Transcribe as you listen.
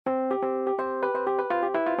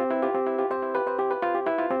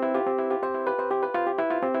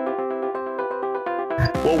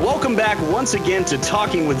Well, welcome back once again to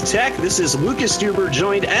Talking with Tech. This is Lucas Stuber,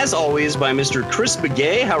 joined as always by Mr. Chris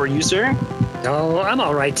Begay. How are you, sir? Oh, I'm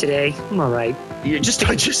all right today. I'm all right. You're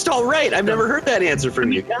just all right. I've never heard that answer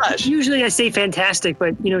from you. Gosh. Usually I say fantastic,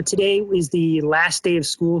 but today is the last day of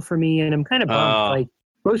school for me, and I'm kind of bummed.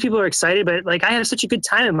 Most people are excited, but I had such a good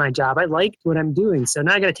time in my job. I liked what I'm doing, so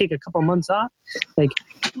now I got to take a couple months off.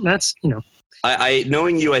 That's I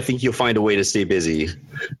knowing you, I think you'll find a way to stay busy.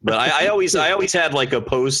 But I always had a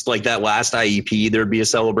post that last IEP, there'd be a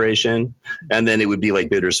celebration, and then it would be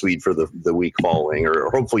bittersweet for the week following,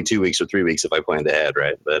 or hopefully 2 weeks or 3 weeks if I planned ahead,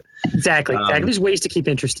 right? But exactly. There's ways to keep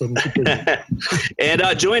interested.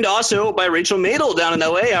 And joined also by Rachel Madel down in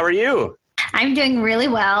LA. How are you? I'm doing really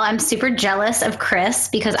well. I'm super jealous of Chris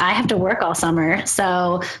because I have to work all summer,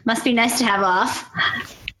 so must be nice to have off.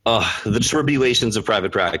 Oh, the tribulations of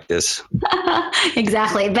private practice.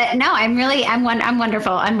 Exactly. But no, I'm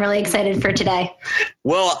wonderful. I'm really excited for today.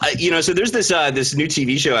 Well, so there's this new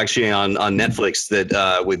TV show actually on Netflix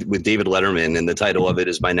that with David Letterman, and the title of it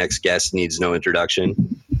is My Next Guest Needs No Introduction.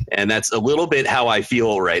 And that's a little bit how I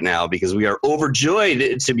feel right now, because we are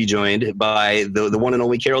overjoyed to be joined by the one and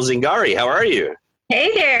only Carol Zingari. How are you?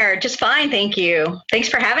 Hey there. Just fine. Thank you. Thanks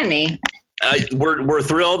for having me. We're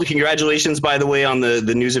thrilled. Congratulations, by the way, on the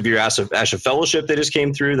news of your ASHA fellowship that just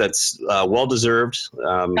came through. that's well deserved.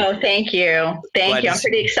 Thank you. Thank you. I'm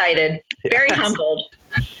pretty excited. Very humbled.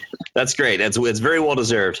 That's great. It's very well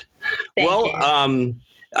deserved. Thank you.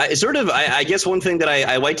 I guess one thing that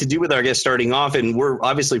I like to do with our guests starting off, and we're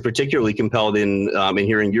obviously particularly compelled in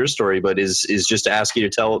hearing your story, but is just to ask you to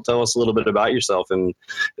tell us a little bit about yourself and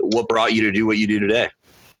what brought you to do what you do today.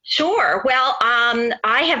 Sure. Well,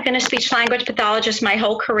 I have been a speech language pathologist my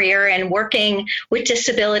whole career and working with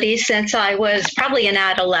disabilities since I was probably an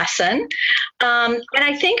adolescent. And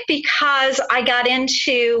I think because I got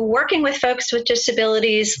into working with folks with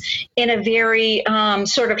disabilities in a very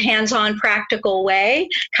sort of hands-on practical way,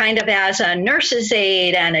 kind of as a nurse's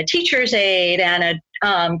aide and a teacher's aide and a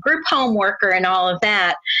group home worker and all of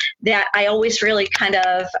that I always really kind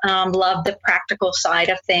of loved the practical side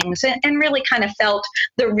of things and really kind of felt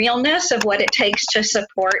the realness of what it takes to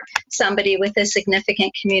support somebody with a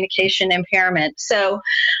significant communication impairment. So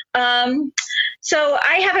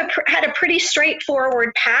I have had a pretty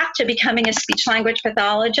straightforward path to becoming a speech language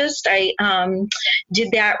pathologist. I did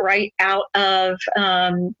that right out of,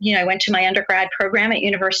 I went to my undergrad program at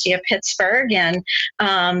University of Pittsburgh and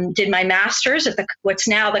did my master's at what's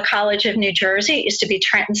now the College of New Jersey. It used to be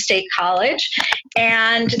Trenton State College.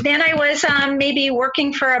 And then I was maybe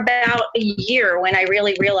working for about a year when I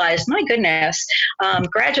really realized, my goodness,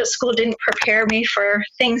 graduate school didn't prepare me for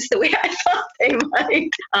things the way I thought they might.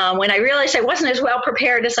 When I realized I wasn't as well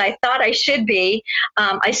prepared as I thought I should be,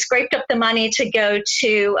 I scraped up the money to go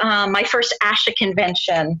to my first ASHA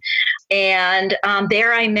convention. And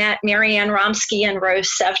there I met Marianne Romsky and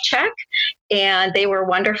Rose Sevchek. And they were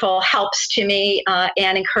wonderful helps to me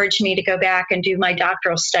and encouraged me to go back and do my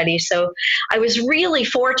doctoral study. So I was really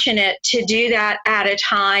fortunate to do that at a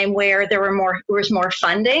time where there was more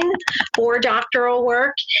funding for doctoral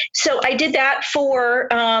work. So I did that for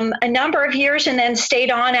a number of years and then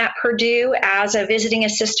stayed on at Purdue as a visiting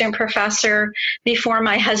assistant professor before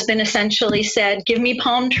my husband essentially said, give me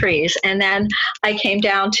palm trees. And then I came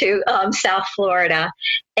down to South Florida.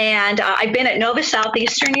 And I've been at Nova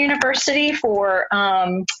Southeastern University for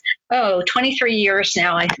 23 years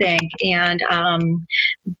now, I think. And,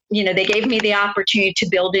 they gave me the opportunity to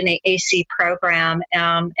build an AC program.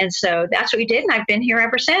 And so that's what we did. And I've been here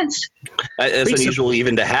ever since. It's unusual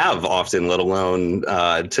even to have often, let alone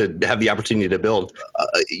to have the opportunity to build.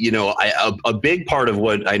 A big part of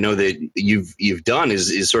what I know that you've done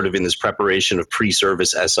is sort of in this preparation of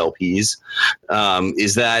pre-service SLPs.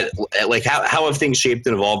 Is that how have things shaped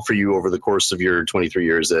and evolved for you over the course of your 23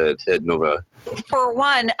 years at Nova? For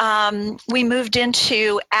one, we moved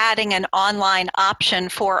into adding an online option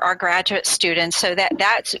for our graduate students. So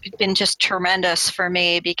that's been just tremendous for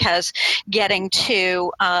me, because getting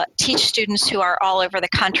to teach students who are all over the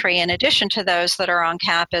country, in addition to those that are on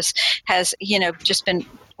campus, has, just been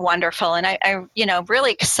wonderful. And I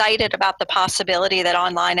really excited about the possibility that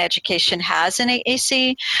online education has in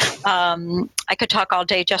AAC. I could talk all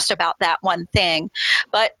day just about that one thing,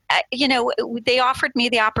 but they offered me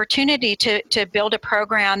the opportunity to build a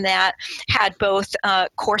program that had both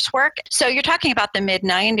coursework. So you're talking about the mid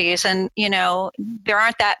 90s, and there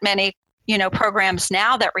aren't that many programs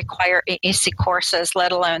now that require AAC courses,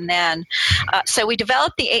 let alone then. So we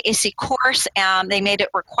developed the AAC course, and they made it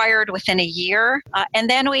required within a year. And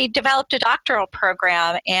then we developed a doctoral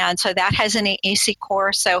program, and so that has an AAC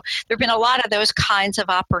course. So there have been a lot of those kinds of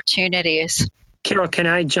opportunities. Carol, can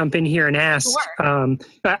I jump in here and ask? Sure.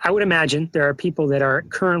 I would imagine there are people that are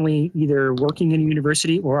currently either working in a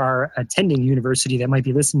university or are attending university that might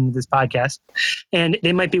be listening to this podcast. And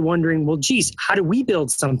they might be wondering, well, geez, how do we build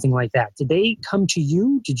something like that? Did they come to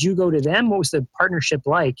you? Did you go to them? What was the partnership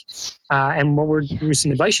like? And what were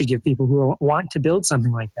some advice you'd give people who want to build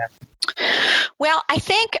something like that? Well, I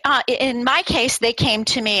think in my case, they came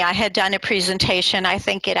to me. I had done a presentation, I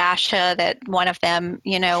think at ASHA, that one of them,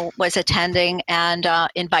 was attending and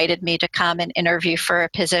invited me to come and interview for a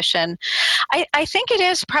position. I think it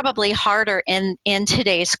is probably harder in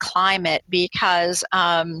today's climate because,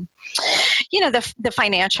 the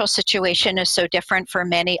financial situation is so different for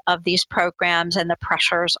many of these programs and the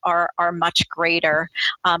pressures are much greater.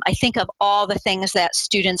 I think of all the things that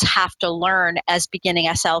students have to learn as beginning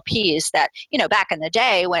SLPs that, back in the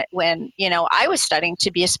day when I was studying to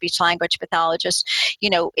be a speech language pathologist,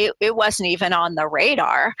 it wasn't even on the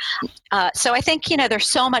radar. So I think, there's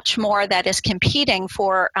so much more that is competing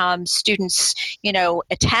for students,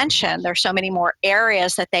 attention. There's so many more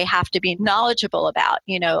areas that they have to be knowledgeable about,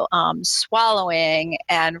 swallowing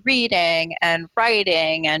and reading and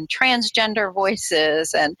writing and transgender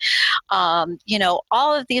voices and,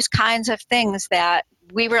 all of these kinds of things that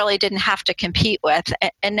we really didn't have to compete with,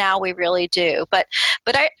 and now we really do. But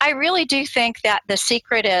I really do think that the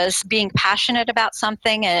secret is being passionate about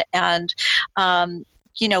something and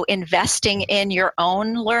investing in your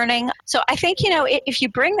own learning. So I think, if you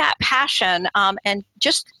bring that passion and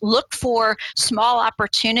just look for small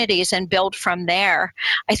opportunities and build from there,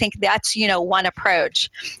 I think that's, one approach.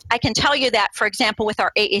 I can tell you that, for example, with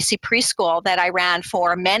our AAC preschool that I ran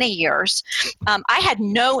for many years, I had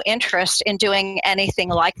no interest in doing anything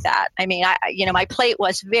like that. I mean, my plate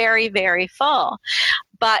was very, very full,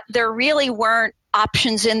 but there really weren't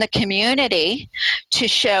options in the community to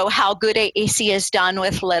show how good AAC is done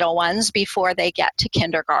with little ones before they get to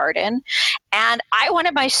kindergarten. And I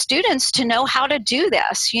wanted my students to know how to do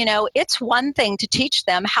this. It's one thing to teach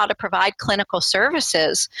them how to provide clinical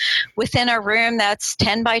services within a room that's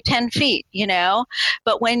 10 by 10 feet,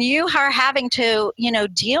 but when you are having to,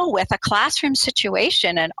 deal with a classroom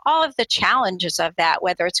situation and all of the challenges of that,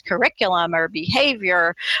 whether it's curriculum or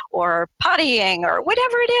behavior or pottying or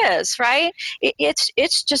whatever it is, right?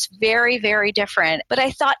 It's just very, very different. But I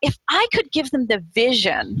thought if I could give them the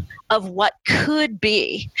vision of what could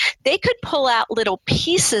be, they could pull out little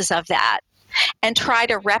pieces of that and try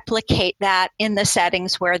to replicate that in the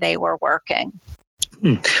settings where they were working.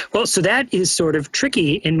 Well, so that is sort of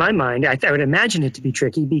tricky in my mind. I would imagine it to be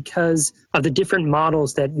tricky because of the different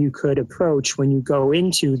models that you could approach when you go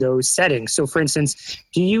into those settings. So, for instance,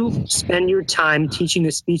 do you spend your time teaching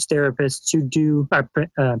a speech therapist to do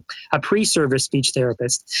a pre-service speech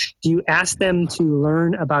therapist? Do you ask them to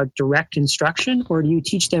learn about direct instruction, or do you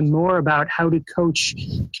teach them more about how to coach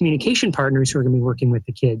communication partners who are going to be working with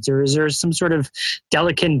the kids? Or is there some sort of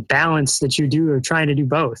delicate balance that you do or trying to do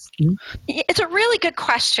both? It's a really good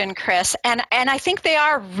question, Chris, and I think they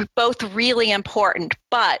are both really important.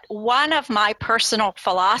 But one of my personal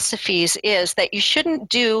philosophies is that you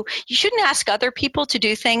shouldn't ask other people to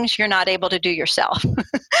do things you're not able to do yourself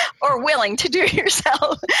or willing to do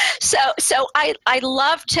yourself. So I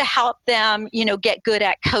love to help them, get good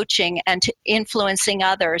at coaching and to influencing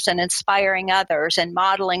others and inspiring others and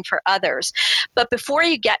modeling for others. But before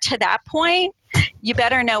you get to that point, you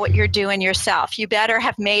better know what you're doing yourself. You better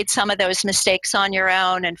have made some of those mistakes on your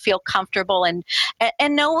own and feel comfortable and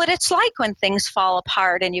know what it's like when things fall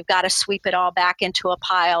apart and you've got to sweep it all back into a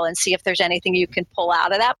pile and see if there's anything you can pull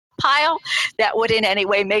out of that pile that would in any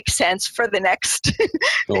way make sense for the next.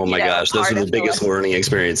 Oh my gosh, those are the biggest learning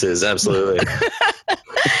experiences. Absolutely.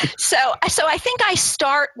 So I think I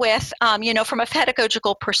start with, from a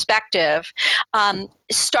pedagogical perspective,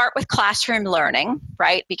 start with classroom learning,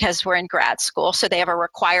 right? Because we're in grad school, so they have a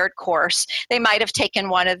required course. They might have taken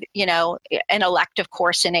one of, an elective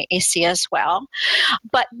course in AAC as well.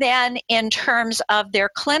 But then in terms of their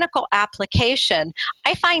clinical application,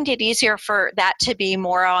 I find it easier for that to be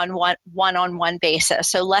more on one-on-one basis.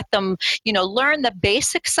 So let them, learn the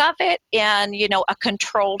basics of it in, a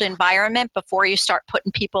controlled environment before you start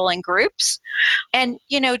putting people in groups. And,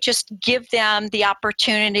 just give them the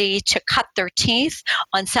opportunity to cut their teeth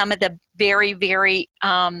on some of the very, very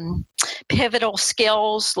pivotal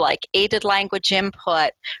skills like aided language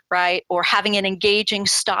input, right? Or having an engaging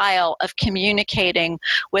style of communicating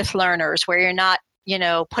with learners where you're not,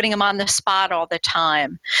 putting them on the spot all the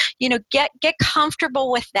time. Get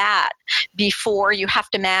comfortable with that before you have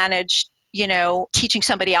to manage, teaching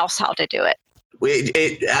somebody else how to do it.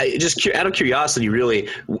 Just out of curiosity, really,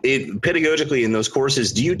 pedagogically in those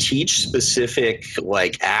courses, do you teach specific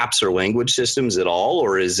like apps or language systems at all,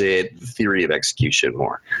 or is it theory of execution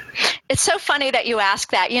more? It's so funny that you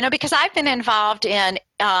ask that, because I've been involved in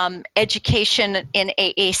education in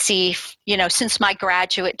AAC, since my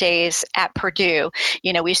graduate days at Purdue.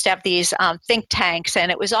 We used to have these think tanks,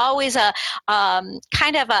 and it was always a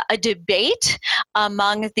kind of a debate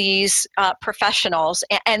among these professionals.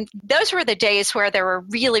 And those were the days where there were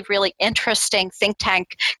really, really interesting think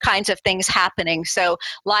tank kinds of things happening. So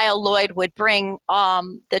Lyle Lloyd would bring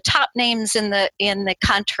the top names in the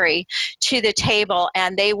country to the table,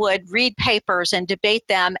 and they would read papers and debate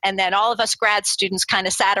them. And then all of us grad students kind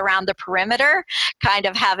of sat around the perimeter, kind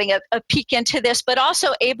of having a peek into this, but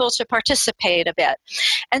also able to participate a bit.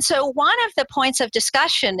 And so one of the points of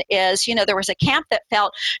discussion is, there was a camp that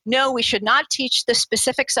felt, no, we should not teach the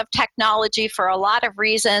specifics of technology for a lot of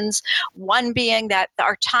reasons. One being that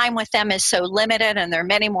our time with them is so limited and there are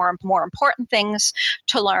many more important things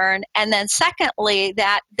to learn. And then secondly,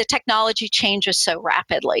 that the technology changes so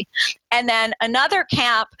rapidly. And then another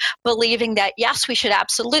camp believing that, yes, we should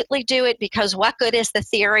absolutely do it, because what good is the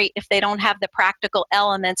theory if they don't have the practical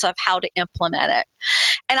elements of how to implement it?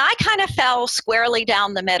 And I kind of fell squarely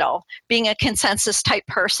down the middle, being a consensus type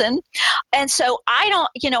person. And so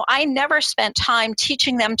I never spent time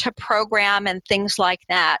teaching them to program and things like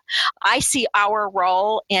that. I see our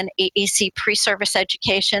role in AAC pre-service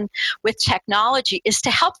education with technology is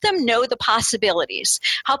to help them know the possibilities,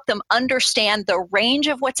 help them understand the range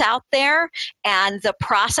of what's out there and the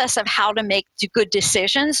process of how to make good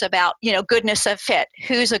decisions about, goodness of fit,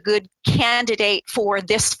 who's a good candidate for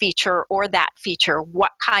this feature or that feature,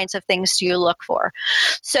 what kinds of things do you look for.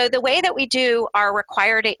 So the way that we do our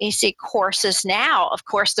required AAC courses now, of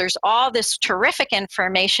course, there's all this terrific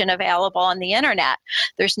information available on the internet.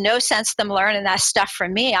 There's no sense them learning that stuff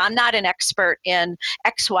from me. I'm not an expert in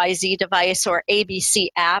XYZ device or ABC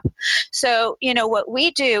app. So, what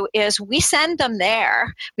we do is we send them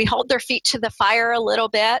there. We hold their feet to the fire a little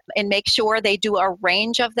bit and make sure they do a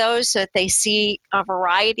range of those so that they see a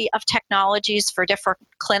variety of technologies for different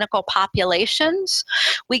clinical populations.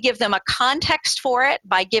 We give them a context for it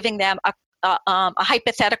by giving them a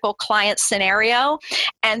hypothetical client scenario.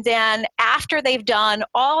 And then after they've done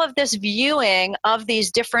all of this viewing of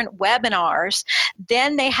these different webinars,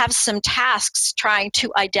 then they have some tasks trying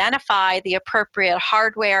to identify the appropriate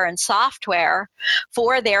hardware and software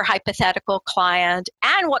for their hypothetical client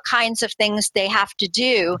and what kinds of things they have to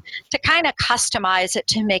do to kind of customize it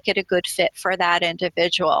to make it a good fit for that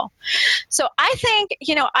individual. So I think,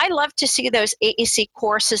 I love to see those AAC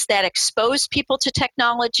courses that expose people to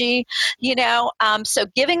technology, so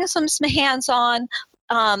giving them some hands-on.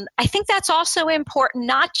 I think that's also important,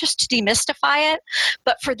 not just to demystify it,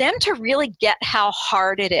 but for them to really get how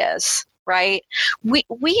hard it is, right? We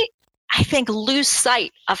I think, lose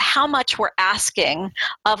sight of how much we're asking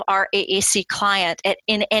of our AAC client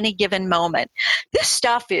in any given moment. This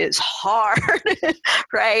stuff is hard,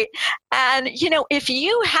 right? And, if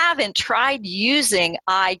you haven't tried using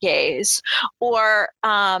eye gaze or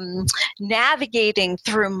navigating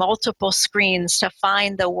through multiple screens to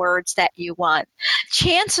find the words that you want,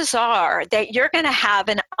 chances are that you're going to have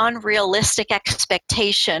an unrealistic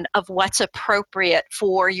expectation of what's appropriate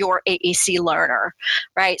for your AAC learner,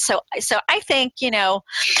 right? So I think,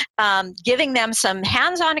 giving them some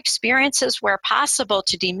hands-on experiences where possible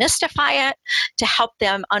to demystify it, to help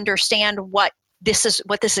them understand what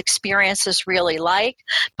this experience is really like.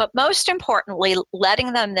 But most importantly,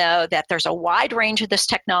 letting them know that there's a wide range of this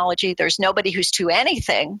technology. There's nobody who's to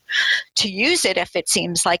anything to use it if it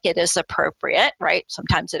seems like it is appropriate, right?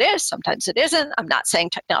 Sometimes it is, sometimes it isn't. I'm not saying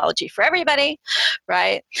technology for everybody,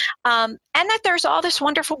 right? And that there's all this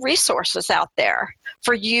wonderful resources out there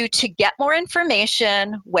for you to get more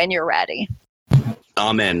information when you're ready.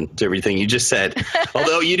 Amen to everything you just said.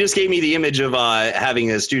 Although you just gave me the image of having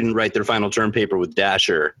a student write their final term paper with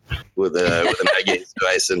Dasher with an eye gaze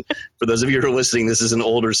device. And for those of you who are listening, this is an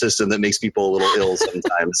older system that makes people a little ill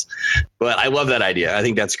sometimes. But I love that idea. I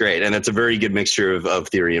think that's great. And that's a very good mixture of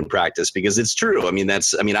theory and practice, because it's true. I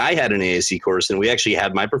had an AAC course, and we actually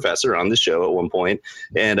had my professor on the show at one point,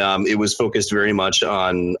 and it was focused very much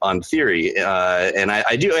on theory. And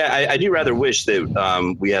I do rather wish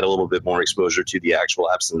that we had a little bit more exposure to the actual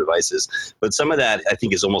apps and devices. But some of that, I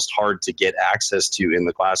think, is almost hard to get access to in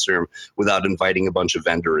the classroom without inviting a bunch of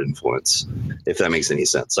vendor influence, if that makes any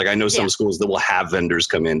sense. Like, I know some schools that will have vendors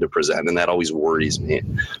come in to present, and that always worries me.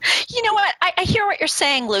 You know what? I hear what you're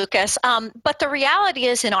saying, Lucas. But the reality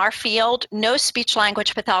is, in our field, no speech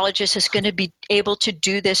language pathologist is going to be able to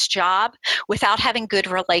do this job without having good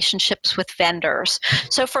relationships with vendors.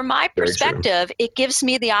 So from my perspective, it gives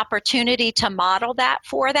me the opportunity to model that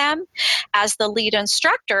for them. As the lead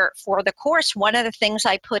instructor for the course, one of the things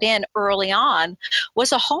I put in early on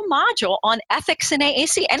was a whole module on ethics in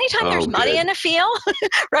AAC. Anytime there's money in a field,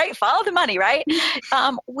 right? Follow the money, right?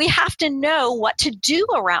 We have to know what to do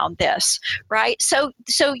around this, right? So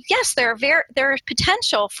yes, there is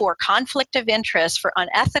potential for conflict of interest, for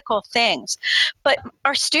unethical things, but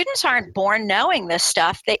our students aren't born knowing this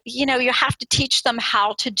stuff. You have to teach them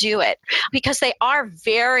how to do it, because they are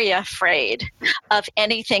very afraid of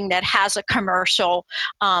anything that has a commercial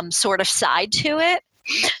sort of side to it.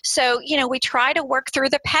 So, we try to work through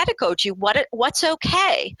the pedagogy. What's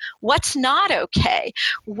okay? What's not okay?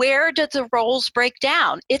 Where do the roles break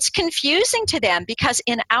down? It's confusing to them because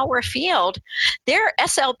in our field, there are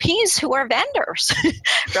SLPs who are vendors,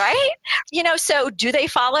 right? So do they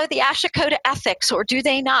follow the ASHA Code of Ethics or do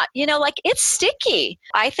they not? It's sticky.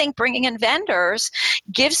 I think bringing in vendors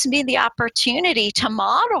gives me the opportunity to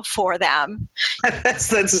model for them.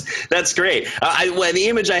 That's great. The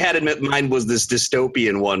image I had in mind was this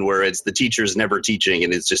dystopian one where it's the teacher's never teaching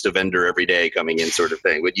and it's just a vendor every day coming in sort of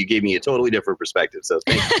thing. But you gave me a totally different perspective. So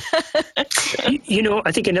thank you.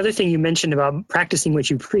 I think another thing you mentioned about practicing what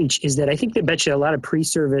you preach is that I think they bet you a lot of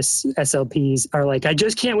pre-service SLPs are like, I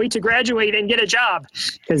just can't wait to graduate and get a job.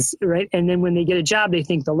 Right. And then when they get a job, they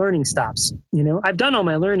think the learning stops. I've done all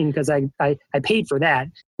my learning because I paid for that.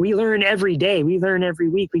 We learn every day. We learn every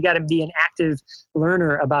week. We got to be an active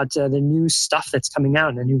learner about the new stuff that's coming out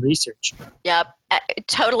and the new research. Yep. I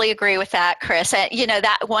totally agree with that, Chris. And,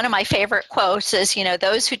 that one of my favorite quotes is,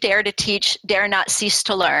 those who dare to teach dare not cease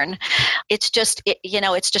to learn. It's just,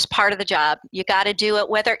 it's just part of the job. You got to do it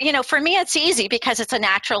whether, for me, it's easy because it's a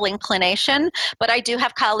natural inclination, but I do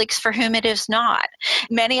have colleagues for whom it is not.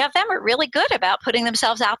 Many of them are really good about putting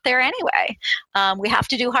themselves out there anyway. We have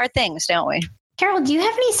to do hard things, don't we? Carol, do you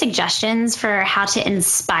have any suggestions for how to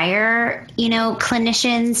inspire,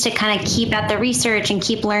 clinicians to kind of keep at the research and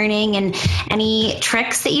keep learning, and any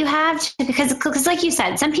tricks that you have? Because like you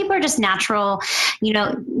said, some people are just natural,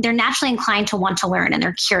 they're naturally inclined to want to learn and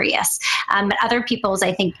they're curious. But other people's,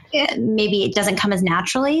 I think maybe it doesn't come as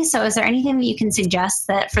naturally. So is there anything that you can suggest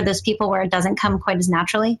that for those people where it doesn't come quite as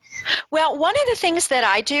naturally? Well, one of the things that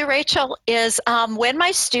I do, Rachel, is when my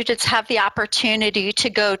students have the opportunity to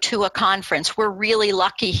go to a conference, we're really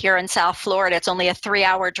lucky here in South Florida. It's only a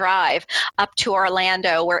 3-hour drive up to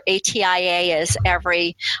Orlando, where ATIA is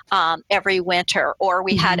every winter, or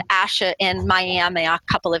we had ASHA in Miami a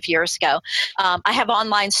couple of years ago. I have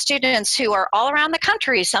online students who are all around the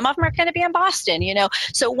country. Some of them are going to be in Boston,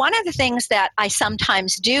 So one of the things that I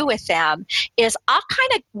sometimes do with them is I'll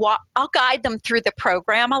guide them through the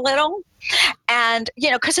program a little. And,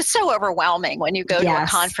 because it's so overwhelming when you go to a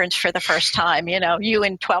conference for the first time, you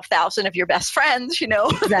and 12,000 of your best friends,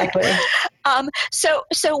 Exactly.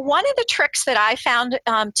 So one of the tricks that I found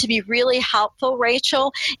to be really helpful,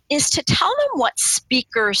 Rachel, is to tell them what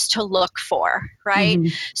speakers to look for, right?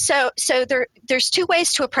 Mm-hmm. So there's two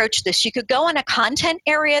ways to approach this. You could go in a content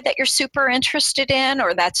area that you're super interested in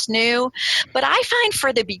or that's new. But I find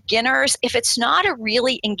for the beginners, if it's not a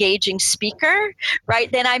really engaging speaker,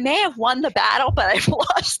 right, then I may have won the battle, but I've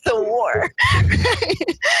lost the war.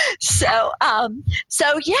 So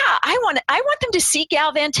yeah, I want them to see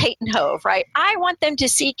Gal Van Tatenhove, right? I want them to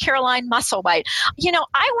see Caroline Musselwhite.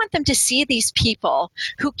 I want them to see these people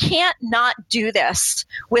who can't not do this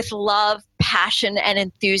with love, passion, and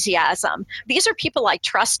enthusiasm. These are people I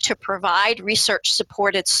trust to provide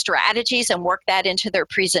research-supported strategies and work that into their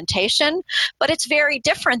presentation. But it's very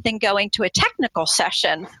different than going to a technical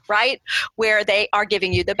session, right, where they are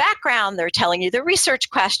giving you the background, they're telling you the research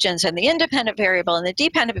questions and the independent variable and the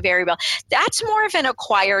dependent variable. That's more of an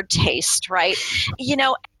acquired taste, right?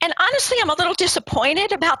 And honestly, I'm a little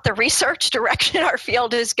disappointed about the research direction our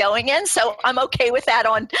field is going in. So I'm okay with that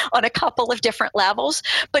on a couple of different levels.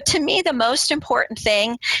 But to me, the most important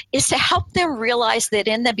thing is to help them realize that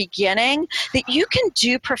in the beginning, that you can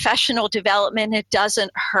do professional development. It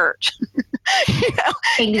doesn't hurt.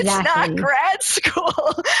 Exactly. It's not grad school,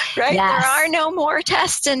 right? Yes. There are no more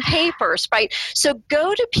tests and papers, right? So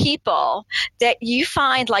go to people that you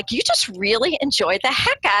find like you just really enjoy the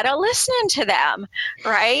heck out of listening to them,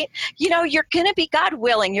 right? You're going to be, God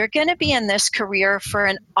willing, you're going to be in this career for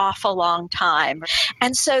an awful long time.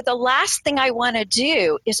 And so the last thing I want to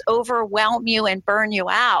do is overwhelm you and burn you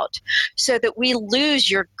out so that we lose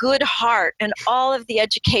your good heart and all of the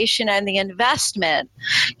education and the investment,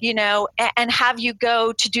 and have you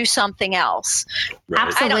go to do something else.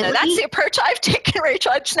 Absolutely. I don't know. That's the approach I've taken,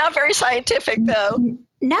 Rachel. It's not very scientific, though.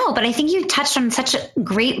 No, but I think you touched on such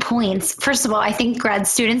great points. First of all, I think grad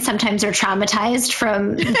students sometimes are traumatized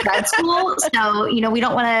from grad school. So, we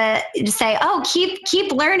don't want to say, oh,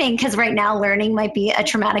 keep learning, because right now learning might be a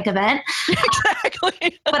traumatic event.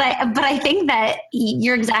 Exactly. But I think that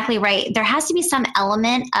you're exactly right. There has to be some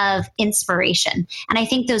element of inspiration. And I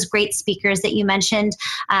think those great speakers that you mentioned,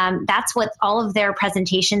 that's what all of their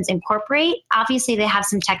presentations incorporate. Obviously, they have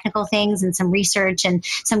some technical things and some research and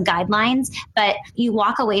some guidelines, but you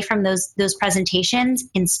walk away from those presentations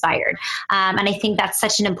inspired. And I think that's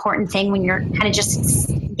such an important thing when you're kind of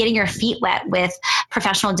just getting your feet wet with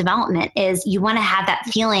professional development, is you want to have that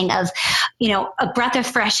feeling of, a breath of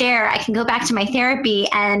fresh air. I can go back to my therapy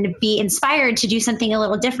and be inspired to do something a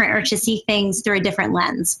little different, or to see things through a different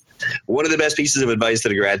lens. One of the best pieces of advice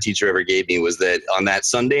that a grad teacher ever gave me was that on that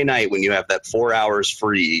Sunday night, when you have that 4 hours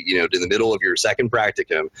free, in the middle of your second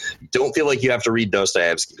practicum, don't feel like you have to read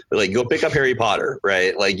Dostoevsky. Like, go pick up Harry Potter,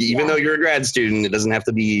 right? Like, even though you're a grad student, it doesn't have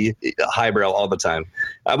to be highbrow all the time.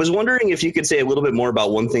 I was wondering if you could say a little bit more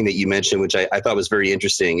about one thing that you mentioned, which I thought was very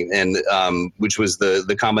interesting, and which was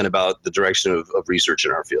the comment about the direction of research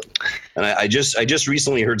in our field. And I just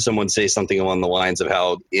recently heard someone say something along the lines of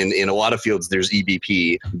how in a lot of fields there's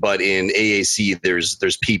EBP, but in AAC there's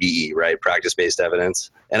PBE, right? Practice-based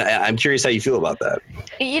evidence. And I'm curious how you feel about that.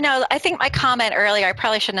 I think my comment earlier, I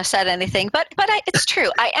probably shouldn't have said anything, but it's true.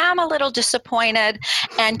 I am a little disappointed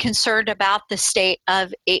and concerned about the state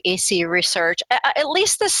of AAC research, at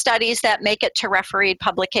least the studies that make it to refereed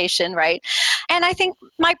publication, right? And I think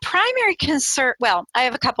my primary concern, well, I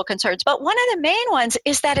have a couple concerns, but one of the main ones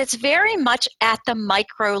is that it's very much at the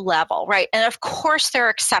micro level, right? And of course there are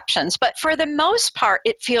exceptions, but for the most part,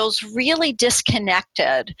 it feels really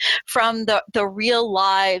disconnected from the real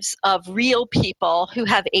lives of real people who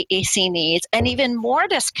have AAC needs, and even more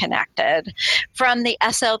disconnected from the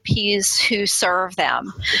SLPs who serve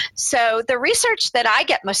them. So the research that I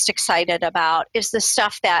get most excited about is the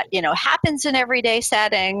stuff that, happens in everyday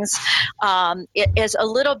settings. It is a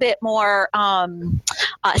little bit more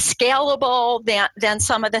scalable than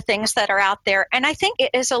some of the things that are out there. And I think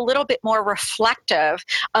it is a little bit more reflective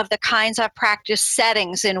of the kinds of practice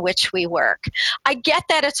settings in which we work. I get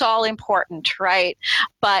that it's all important, right?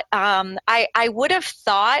 But I would have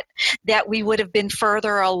thought that we would have been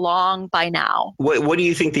further along by now. What do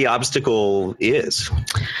you think the obstacle is?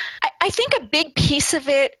 I think a big piece of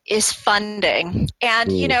it is funding.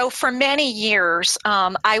 And, for many years,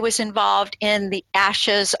 I was involved in the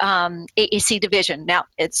ASHA's AAC division. Now,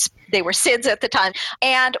 they were SIDS at the time.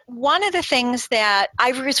 And one of the things that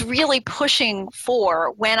I was really pushing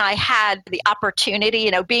for when I had the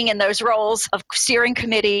opportunity, being in those roles of steering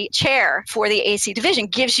committee chair for the AAC division,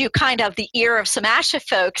 gives you kind of the ear of some ASHA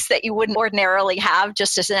folks that you wouldn't ordinarily have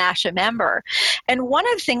just as an ASHA member. And one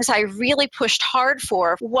of the things I really pushed hard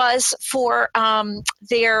for was for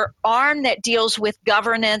their arm that deals with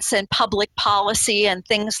governance and public policy and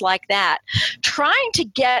things like that, trying to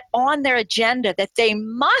get on their agenda that they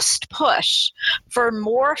must push for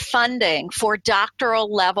more funding for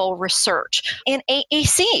doctoral level research in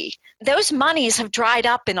AAC. Those monies have dried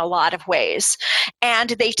up in a lot of ways, and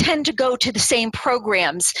they tend to go to the same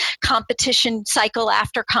programs, competition cycle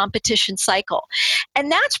after competition cycle.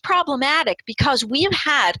 And that's problematic because we've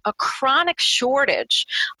had a chronic shortage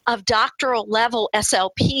of doctoral level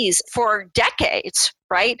SLPs for decades,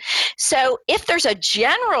 right? So if there's a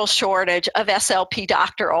general shortage of SLP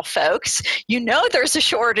doctoral folks, there's a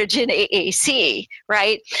shortage in AAC,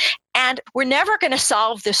 right? And we're never going to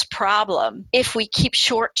solve this problem if we keep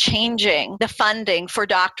shortchanging the funding for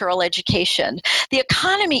doctoral education. The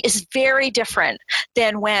economy is very different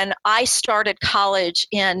than when I started college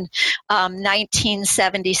in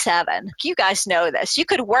 1977. You guys know this. You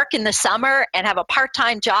could work in the summer and have a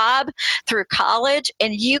part-time job through college,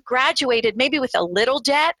 and you graduated maybe with a little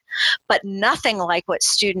debt, but nothing like what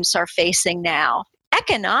students are facing now.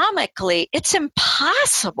 Economically, it's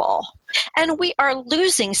impossible. And we are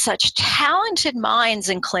losing such talented minds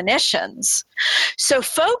and clinicians. So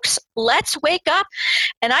folks, let's wake up.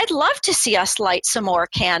 And I'd love to see us light some more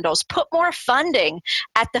candles, put more funding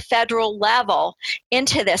at the federal level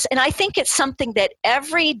into this. And I think it's something that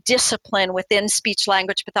every discipline within speech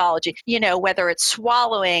language pathology, whether it's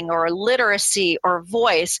swallowing or literacy or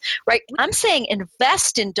voice, right? I'm saying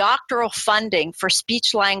invest in doctoral funding for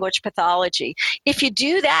speech language pathology. If you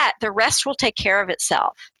do that, the rest will take care of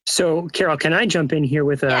itself. So, Carol, can I jump in here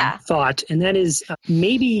with a thought? And that is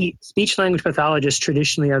maybe speech language pathologists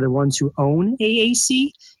traditionally are the ones who own AAC.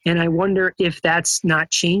 And I wonder if that's not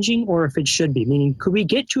changing or if it should be. Meaning, could we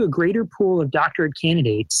get to a greater pool of doctorate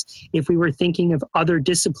candidates if we were thinking of other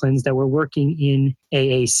disciplines that were working in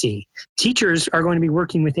AAC? Teachers are going to be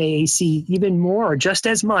working with AAC even more, or just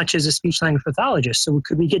as much as a speech-language pathologist. So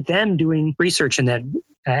could we get them doing research in that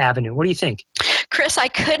avenue? What do you think? Chris, I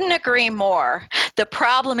couldn't agree more. The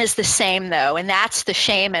problem is the same, though, and that's the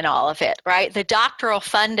shame in all of it, right? The doctoral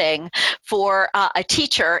funding for a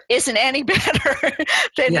teacher isn't any better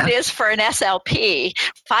than it is for an SLP.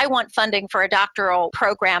 If I want funding for a doctoral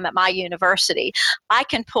program at my university, I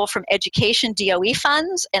can pull from education DOE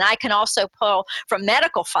funds, and I can also pull from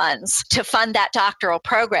medical funds to fund that doctoral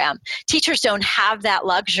program. Teachers don't have that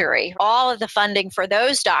luxury. All of the funding for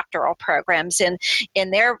those doctoral programs in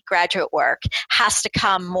their graduate work has to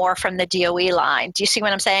come more from the DOE line. Do you see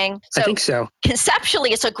what I'm saying? I think so.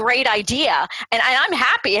 Conceptually, it's a great idea. And I'm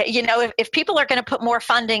happy, if people are going to put more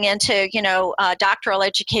funding into, doctoral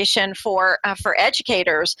education for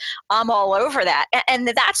educators, I'm all over that. And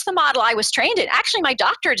that's the model I was trained in. Actually, my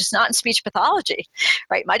doctorate is not in speech pathology,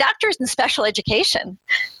 right? My doctorate is in special education.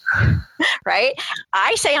 Right?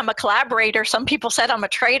 I say I'm a collaborator. Some people said I'm a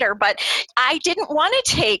traitor, but I didn't want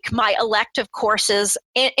to take my elective courses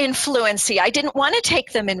in fluency. I didn't want to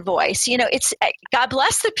take them in voice. It's God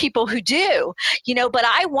bless the people who do, but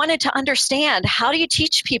I wanted to understand, how do you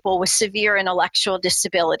teach people with severe intellectual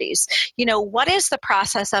disabilities? What is the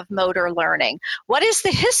process of motor learning? What is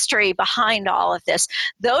the history behind all of this?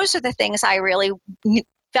 Those are the things I really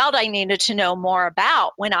felt I needed to know more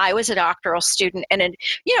about when I was a doctoral student and a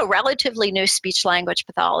relatively new speech language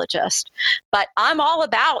pathologist. But I'm all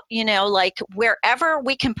about, wherever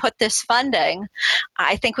we can put this funding,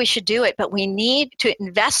 I think we should do it. But we need to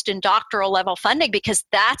invest in doctoral level funding, because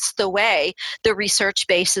that's the way the research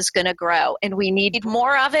base is going to grow. And we need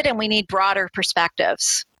more of it, and we need broader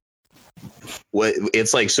perspectives.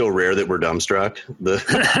 It's like so rare that we're dumbstruck,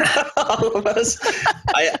 all of us.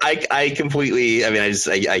 I completely,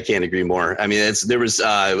 I can't agree more. There was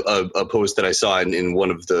a post that I saw in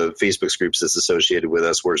one of the Facebook groups that's associated with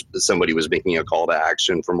us, where somebody was making a call to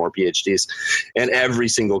action for more PhDs, and every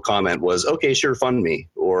single comment was, okay, sure, fund me,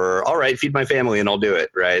 or all right, feed my family and I'll do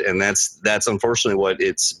it. Right. And that's unfortunately what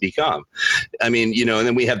it's become. And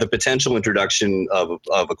then we have the potential introduction of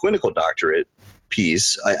a clinical doctorate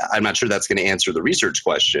piece. I'm not sure that's going to answer the research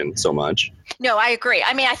question so much. No, I agree.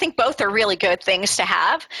 I think both are really good things to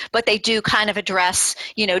have, but they do kind of address,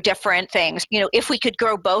 different things. If we could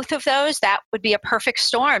grow both of those, that would be a perfect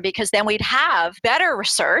storm, because then we'd have better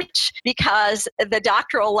research, because the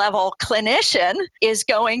doctoral level clinician is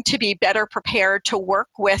going to be better prepared to work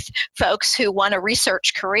with folks who want a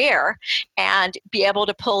research career and be able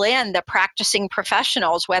to pull in the practicing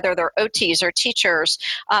professionals, whether they're OTs or teachers,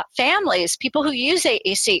 families, people who use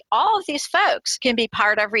AAC. All of these folks can be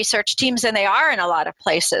part of research teams, and they are in a lot of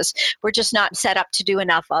places. We're just not set up to do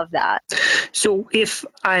enough of that. So if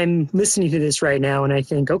I'm listening to this right now and I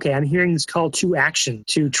think, okay, I'm hearing this call to action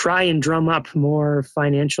to try and drum up more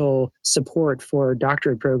financial support for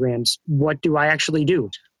doctorate programs, what do I actually do?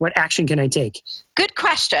 What action can I take? Good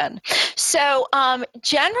question. So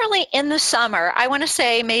generally in the summer, I want to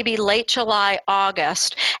say maybe late July,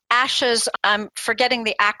 August, ASHA's, I'm forgetting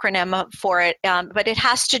the acronym for it, but it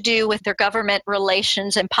has to do with their Government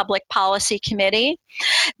Relations and Public Policy Committee.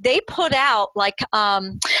 They put out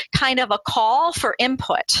kind of a call for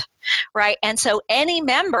input. Right. And so any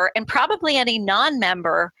member, and probably any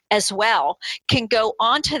non-member as well, can go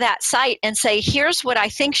onto that site and say, here's what I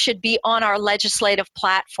think should be on our legislative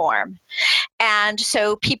platform. And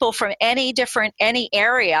so people from any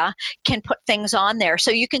area can put things on there.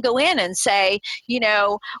 So you can go in and say,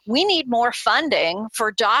 we need more funding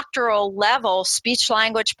for doctoral level speech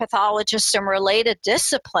language pathologists and related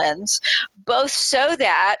disciplines, both so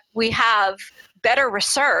that we have better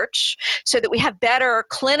research, so that we have better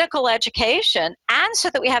clinical education, and so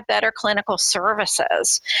that we have better clinical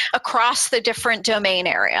services across the different domain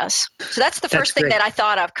areas. So that's the first thing that I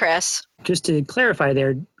thought of, Chris. Just to clarify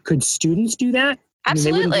there, could students do that?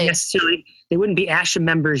 Absolutely. They wouldn't be ASHA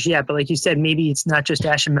members yet, but like you said, maybe it's not just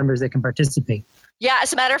ASHA members that can participate. Yeah,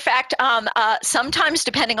 as a matter of fact, sometimes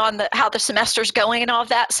depending on how the semester's going and all of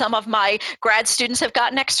that, some of my grad students have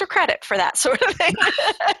gotten extra credit for that sort of thing.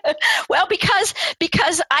 Well,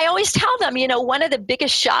 because I always tell them, one of the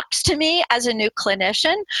biggest shocks to me as a new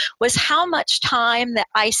clinician was how much time that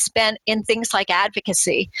I spent in things like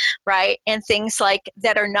advocacy, right? And things like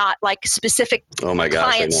that are not like specific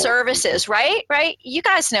client services, right? Right? You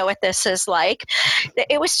guys know what this is like.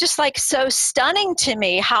 It was just like so stunning to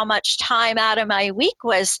me how much time out of my week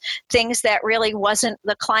was things that really wasn't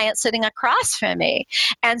the client sitting across from me.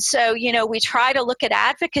 And so, we try to look at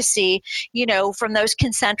advocacy, from those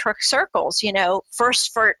concentric circles,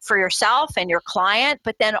 first for yourself and your client,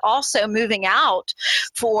 but then also moving out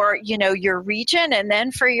for, your region and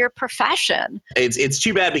then for your profession. It's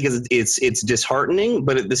too bad because it's disheartening,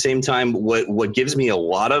 but at the same time, what gives me a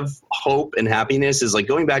lot of hope and happiness is like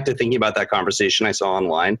going back to thinking about that conversation I saw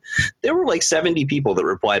online. There were like 70 people that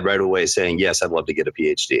replied right away saying, yes, I'd love to get a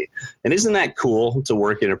PhD. And isn't that cool to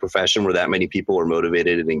work in a profession where that many people are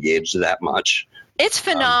motivated and engaged that much? It's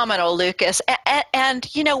phenomenal, Lucas. And,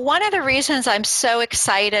 one of the reasons I'm so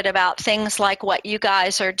excited about things like what you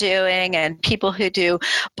guys are doing and people who do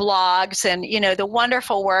blogs and, the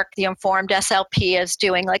wonderful work the Informed SLP is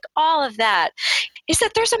doing, like all of that, is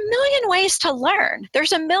that there's a million ways to learn.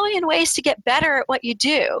 There's a million ways to get better at what you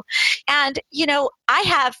do. And, I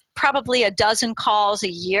have probably a dozen calls a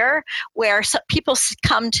year where people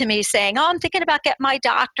come to me saying, I'm thinking about getting my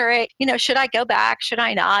doctorate. Should I go back? Should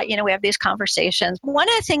I not? We have these conversations. One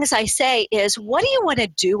of the things I say is, what do you want to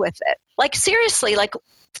do with it? Like, seriously,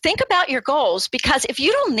 think about your goals, because if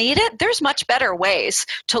you don't need it, there's much better ways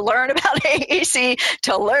to learn about AAC,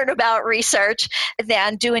 to learn about research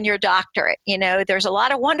than doing your doctorate. There's a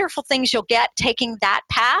lot of wonderful things you'll get taking that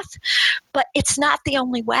path, but it's not the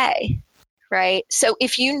only way. Right. So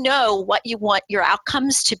if you know what you want your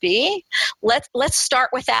outcomes to be, let's start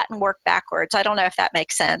with that and work backwards. I don't know if that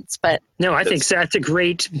makes sense, but no, I think so. That's a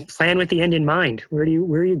great plan with the end in mind. Where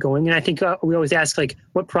are you going? And I think we always ask,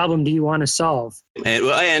 what problem do you want to solve? And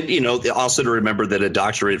also to remember that a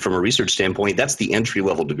doctorate from a research standpoint, that's the entry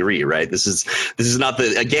level degree, right? This is not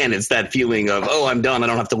it's that feeling of, I'm done. I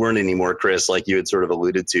don't have to learn anymore, Chris, like you had sort of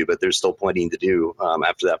alluded to, but there's still plenty to do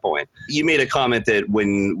after that point. You made a comment that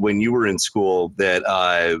when you were in school, that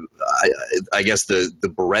I guess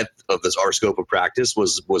the breadth of our scope of practice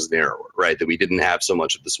was narrower, right? That we didn't have so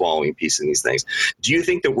much of the swallowing piece in these things. Do you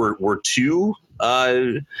think that we're too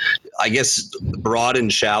broad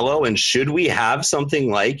and shallow, and should we have something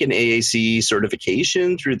like an AAC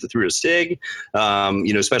certification through a SIG,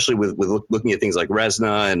 especially with looking at things like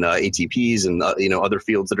RESNA and ATPs and other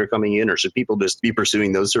fields that are coming in, or should people just be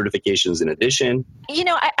pursuing those certifications in addition?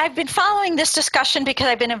 I've been following this discussion because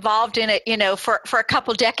I've been involved in it, for a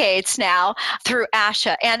couple decades now through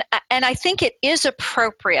ASHA, and I think it is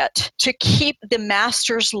appropriate to keep the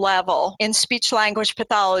master's level in speech language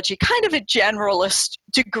pathology kind of a generalist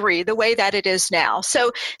degree the way that it is now.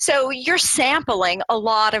 So you're sampling a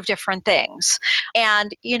lot of different things.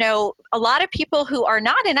 And, a lot of people who are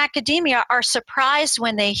not in academia are surprised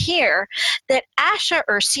when they hear that ASHA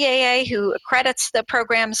or CAA, who accredits the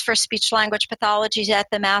programs for speech language pathologies at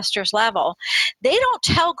the master's level, they don't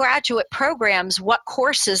tell graduate programs what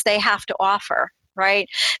courses they have to offer. Right?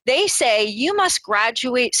 They say you must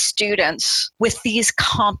graduate students with these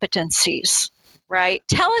competencies. Right?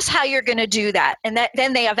 Tell us how you're going to do that. And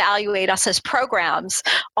then they evaluate us as programs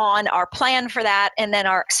on our plan for that and then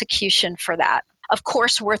our execution for that. Of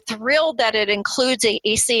course, we're thrilled that it includes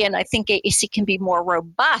AAC, and I think AAC can be more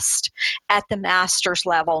robust at the master's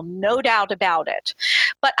level, no doubt about it.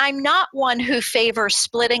 But I'm not one who favors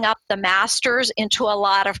splitting up the master's into a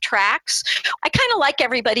lot of tracks. I kind of like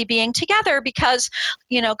everybody being together because,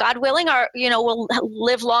 God willing, we'll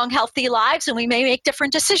live long, healthy lives, and we may make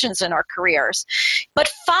different decisions in our careers. But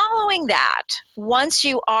following that, once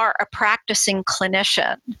you are a practicing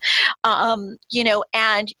clinician,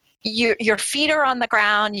 and your feet are on the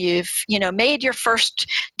ground, you've made your first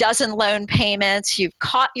dozen loan payments, you've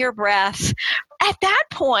caught your breath. At that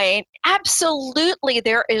point, absolutely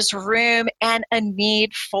there is room and a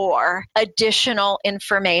need for additional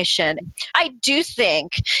information. I do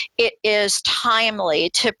think it is timely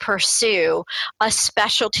to pursue a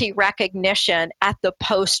specialty recognition at the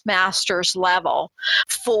postmaster's level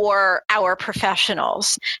for our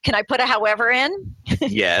professionals. Can I put a however in?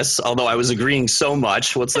 Yes, although I was agreeing so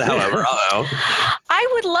much. What's the however? Uh-oh. I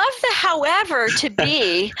would love the however to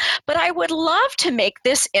be, but I would love to make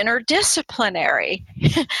this interdisciplinary.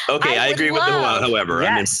 Okay, I agree with the however.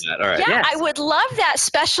 Yes. All right. Yeah, yes. I would love that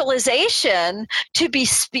specialization to be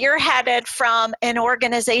spearheaded from an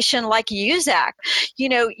organization like USAC.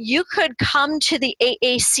 You could come to the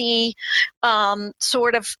AAC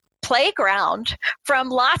sort of playground from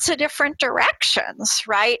lots of different directions,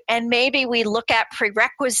 right? And maybe we look at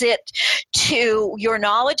prerequisite to your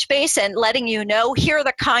knowledge base and letting you know, here are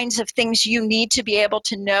the kinds of things you need to be able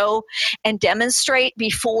to know and demonstrate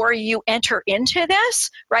before you enter into this,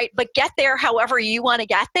 right? But get there however you want to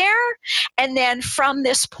get there. And then from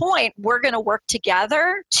this point, we're going to work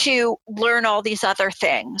together to learn all these other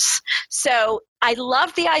things. So I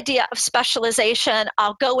love the idea of specialization.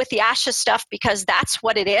 I'll go with the ASHA stuff because that's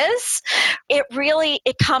what it is.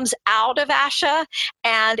 It comes out of ASHA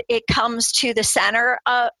and it comes to the center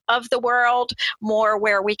of the world more,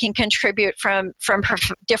 where we can contribute from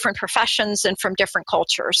different professions and from different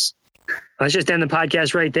cultures. Let's just end the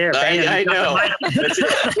podcast right there. I know.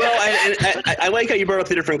 Well, I like how you brought up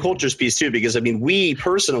the different cultures piece too, because I mean, we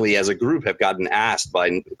personally as a group have gotten asked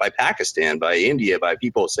by Pakistan, by India, by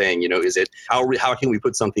people saying, how can we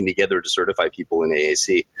put something together to certify people in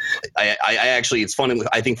AAC? I actually, it's funny.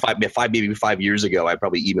 I think maybe 5 years ago, I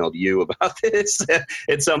probably emailed you about this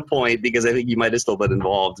at some point, because I think you might have still been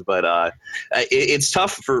involved. But it's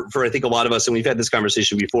tough for I think a lot of us, and we've had this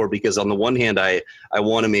conversation before, because on the one hand, I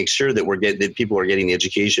want to make sure that that people are getting the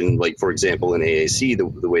education, like, for example, in AAC,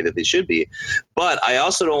 the way that they should be. But I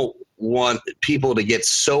also don't want people to get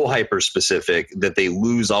so hyper specific that they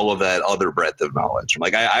lose all of that other breadth of knowledge.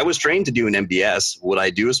 Like I was trained to do an MBS. Would I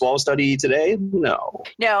do a swallow study today? No,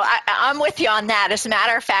 I'm with you on that. As a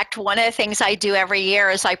matter of fact, one of the things I do every year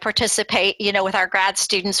is I participate, with our grad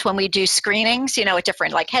students when we do screenings, at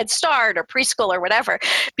different, like Head Start or preschool or whatever,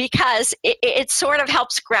 because it sort of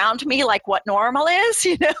helps ground me, like what normal is,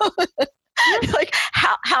 like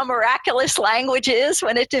how miraculous language is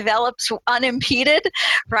when it develops unimpeded,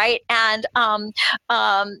 right? And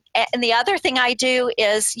the other thing I do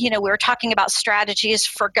is, we were talking about strategies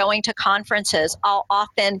for going to conferences. I'll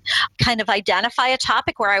often kind of identify a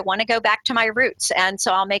topic where I want to go back to my roots. And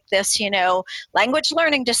so I'll make this, language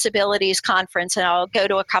learning disabilities conference, and I'll go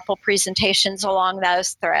to a couple presentations along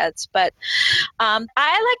those threads. But I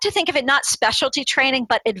like to think of it not specialty training,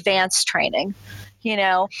 but advanced training.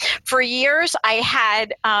 For years I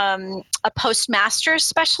had a postmaster's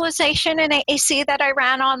specialization in AAC that I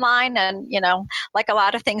ran online, and like a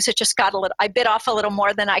lot of things, it just got I bit off a little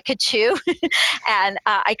more than I could chew, and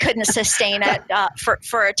I couldn't sustain it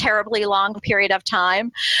for a terribly long period of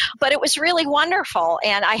time. But it was really wonderful,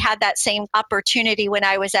 and I had that same opportunity when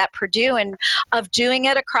I was at Purdue, and of doing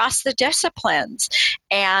it across the disciplines,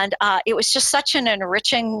 and it was just such an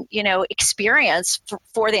enriching experience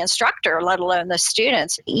for the instructor, let alone the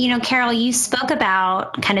students. Carol, you spoke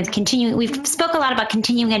about kind of we've spoke a lot about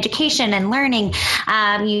continuing education and learning.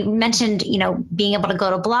 You mentioned, being able to go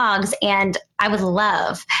to blogs, and I would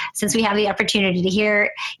love, since we have the opportunity to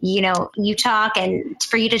hear, you talk, and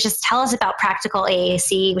for you to just tell us about Practical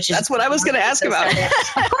AAC, which is... That's what I was going to ask about.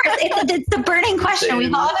 Of course, it's the burning question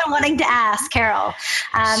we've all been wanting to ask, Carol.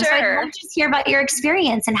 Sure. So I'd love to just hear about your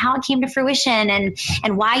experience and how it came to fruition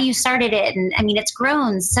and why you started it. And I mean, it's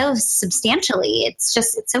grown so substantially. It's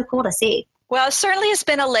so cool to see. Well, it certainly has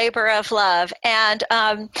been a labor of love. And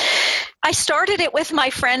I started it with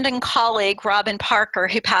my friend and colleague, Robin Parker,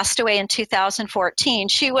 who passed away in 2014.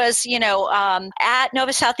 She was, at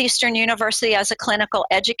Nova Southeastern University as a clinical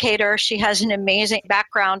educator. She has an amazing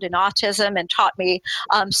background in autism and taught me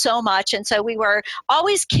so much. And so we were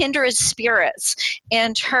always kindred spirits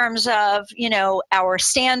in terms of, our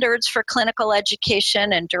standards for clinical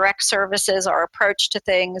education and direct services, our approach to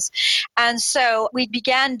things. And so we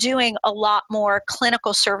began doing a lot more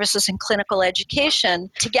clinical services and clinical education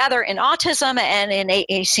together in autism and in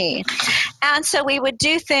AAC. And so we would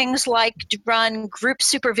do things like run group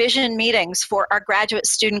supervision meetings for our graduate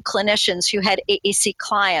student clinicians who had AAC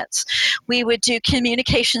clients. We would do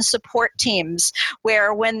communication support teams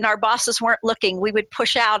where when our bosses weren't looking, we would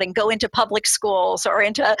push out and go into public schools or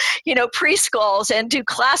into, preschools and do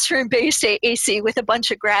classroom-based AAC with a bunch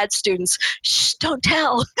of grad students. Shh, don't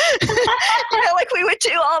tell. We would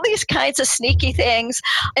do all these kinds of sneaky things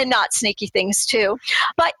and not sneaky things too.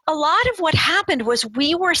 But a lot of what happened was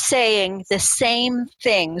we were saying the same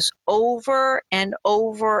things over and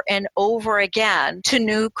over and over again to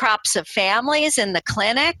new crops of families in the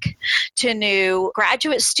clinic, to new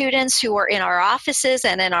graduate students who were in our offices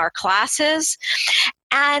and in our classes.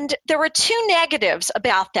 And there were two negatives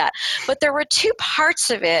about that, but there were two parts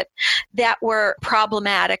of it that were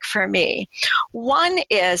problematic for me. One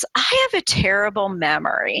is I have a terrible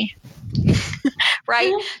memory.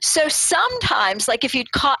 Right? So sometimes, like if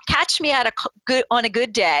you'd catch me on a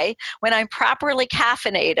good day when I'm properly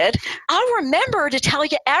caffeinated, I'll remember to tell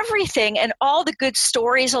you everything and all the good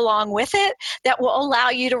stories along with it that will allow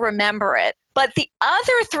you to remember it. But the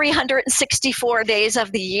other 364 days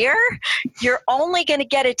of the year, you're only going to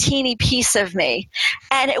get a teeny piece of me.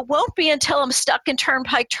 And it won't be until I'm stuck in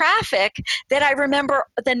turnpike traffic that I remember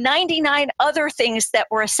the 99 other things that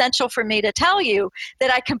were essential for me to tell you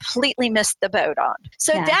that I completely missed the boat on.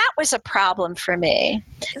 So that was a problem for me.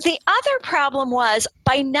 The other problem was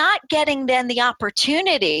by not getting then the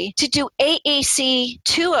opportunity to do AAC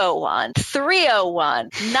 201, 301,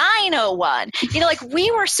 901. Like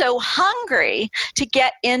we were so hungry to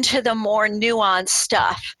get into the more nuanced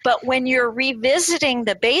stuff. But when you're revisiting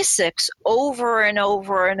the basics over and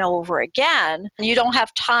over and over again, you don't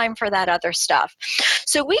have time for that other stuff.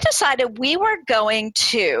 So we decided we were going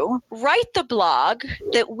to write the blog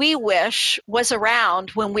that we wish was around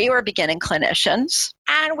when we were beginning clinicians.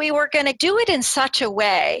 And we were going to do it in such a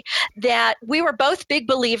way that we were both big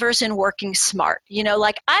believers in working smart.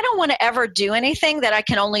 I don't want to ever do anything that I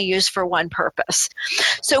can only use for one purpose.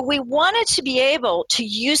 So we wanted to be able to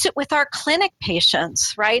use it with our clinic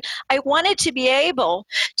patients, right? I wanted to be able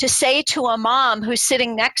to say to a mom who's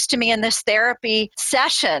sitting next to me in this therapy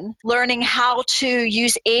session, learning how to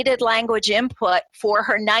use aided language input for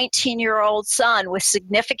her 19-year-old son with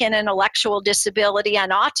significant intellectual disability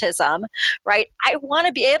and autism, right? I want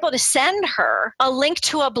to be able to send her a link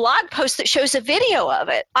to a blog post that shows a video of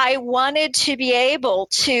it. I wanted to be able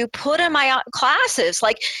to put in my classes,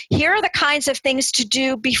 like, here are the kinds of things to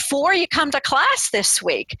do before you come to class this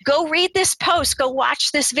week. Go read this post, go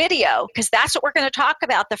watch this video, because that's what we're going to talk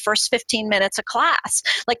about the first 15 minutes of class.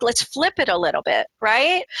 Like, let's flip it a little bit,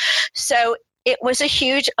 right? So it was a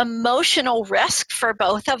huge emotional risk for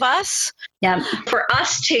both of us. Yeah. For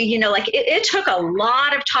us to, it took a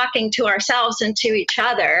lot of talking to ourselves and to each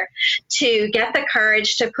other to get the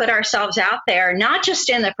courage to put ourselves out there, not just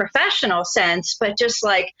in the professional sense, but just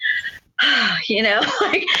like,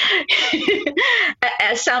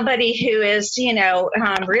 as somebody who is,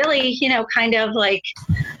 really, kind of like,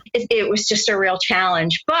 it was just a real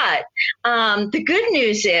challenge. But the good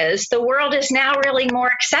news is the world is now really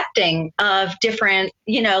more accepting of different,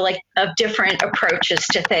 of different approaches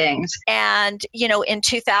to things. And, in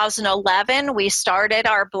 2011, we started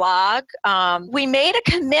our blog. We made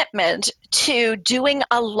a commitment to doing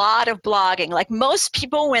a lot of blogging. Like most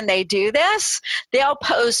people, when they do this, they'll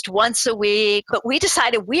post once a week, but we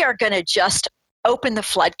decided we are going to just open the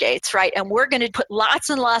floodgates, right? And we're going to put lots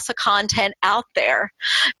and lots of content out there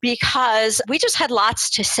because we just had lots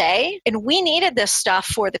to say. And we needed this stuff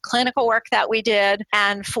for the clinical work that we did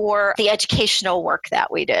and for the educational work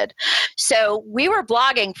that we did. So we were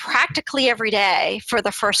blogging practically every day for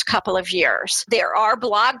the first couple of years. There are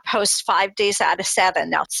blog posts 5 days out of 7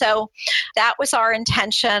 now. So that was our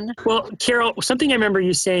intention. Well, Carol, something I remember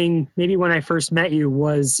you saying maybe when I first met you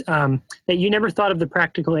was that you never thought of the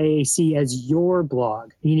Practical AAC as your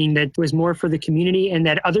blog, meaning that it was more for the community and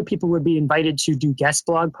that other people would be invited to do guest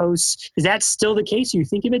blog posts. Is that still the case? You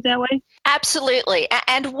think of it that way? Absolutely.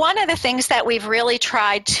 And one of the things that we've really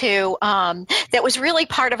tried to, that was really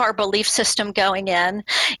part of our belief system going in,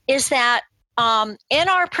 is that in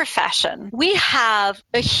our profession, we have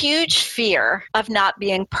a huge fear of not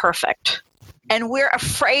being perfect. And we're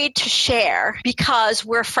afraid to share because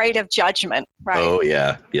we're afraid of judgment, right? Oh,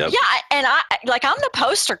 yeah. Yep. Yeah. And I'm the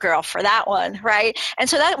poster girl for that one, right? And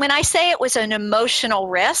so that when I say it was an emotional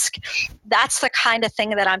risk, that's the kind of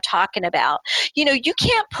thing that I'm talking about. You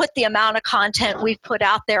can't put the amount of content we've put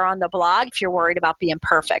out there on the blog if you're worried about being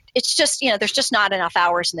perfect. It's just, there's just not enough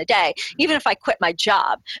hours in the day, even if I quit my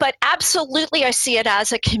job. But absolutely, I see it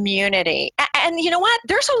as a community. And you know what?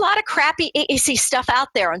 There's a lot of crappy AAC stuff out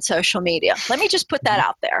there on social media. Let me just put that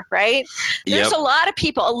out there, right? There's a lot of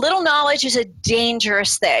people. A little knowledge is a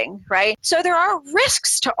dangerous thing, right? So there are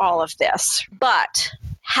risks to all of this. But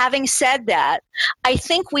having said that, I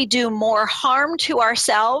think we do more harm to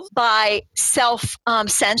ourselves by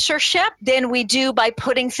self-censorship than we do by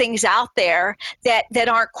putting things out there that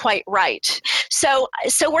aren't quite right. So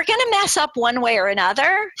we're going to mess up one way or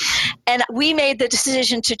another. And we made the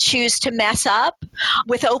decision to choose to mess up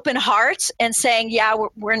with open hearts and saying, yeah,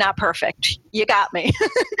 we're not perfect. You got me.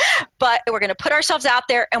 But we're going to put ourselves out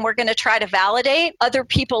there and we're going to try to validate other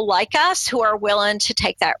people like us who are willing to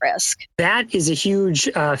take that risk. That is a huge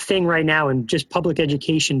thing right now in just public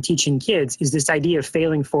education, teaching kids, is this idea of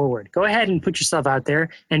failing forward. Go ahead and put yourself out there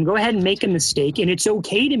and go ahead and make a mistake. And it's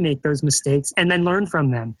okay to make those mistakes and then learn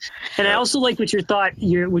from them. And I also like what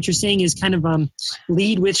what you're saying is kind of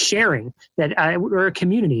lead with sharing, that we're a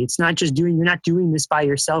community. It's not just you're not doing this by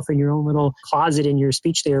yourself in your own little closet in your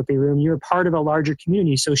speech therapy room. You're a part of a larger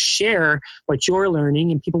community. So share what you're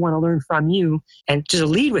learning and people want to learn from you, and just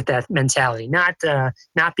lead with that mentality, not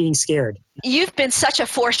being scared. You've been such a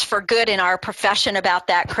force for good in our profession about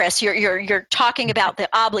that, Chris. You're talking about the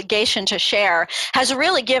obligation to share has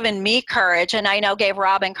really given me courage, and I know gave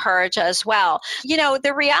Robin courage as well.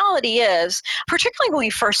 The reality is, particularly when we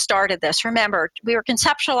first started this, remember, we were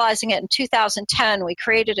conceptualizing it in 2010. We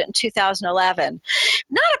created it in 2011.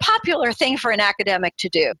 Not a popular thing for an academic to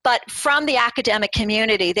do, but from the academic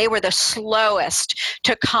community, they were the slowest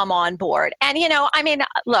to come on board. And,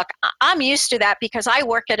 look, I'm used to that because I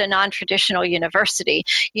work at a non-traditional university.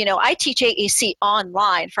 I teach AEC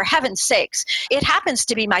online, for heaven's sakes. It happens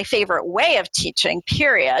to be my favorite way of teaching,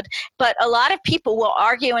 period. But a lot of people will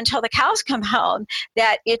argue until the cows come home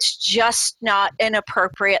that it's just not an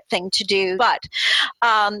appropriate thing to do. But,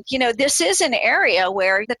 this is an area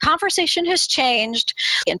where the conversation has changed.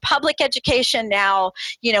 In public education now,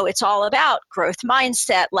 it's all about growth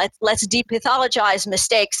mindset. Let's depathologize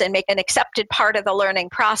mistakes and make an accepted part of the learning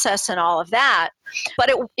process and all of that.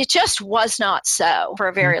 But it just was not so for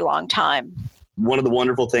a very long time. One of the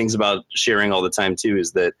wonderful things about sharing all the time, too,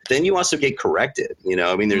 is that then you also get corrected.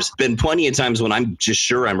 There's been plenty of times when I'm just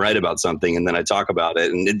sure I'm right about something and then I talk about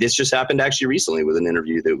it. And this just happened actually recently with an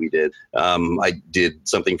interview that we did. I did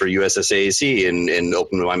something for USSAAC and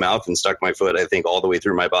opened my mouth and stuck my foot, I think, all the way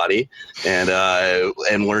through my body and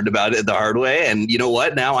learned about it the hard way. And you know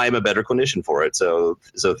what? Now I'm a better clinician for it. So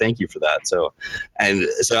thank you for that. So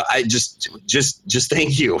I just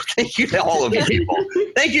thank you. Thank you to all of you people.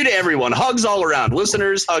 Thank you to everyone. Hugs all around.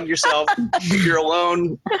 Listeners, hug yourself. If you're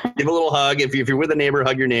alone, give a little hug. If you're with a neighbor,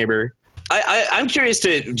 hug your neighbor. I'm curious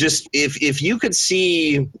to just if you could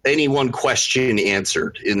see any one question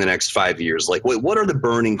answered in the next 5 years, like what are the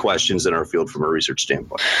burning questions in our field from a research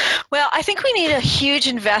standpoint? Well, I think we need a huge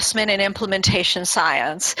investment in implementation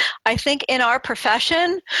science. I think in our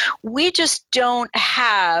profession, we just don't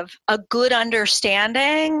have a good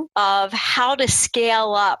understanding of how to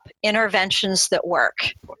scale up interventions that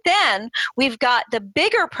work. Then we've got the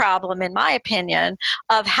bigger problem, in my opinion,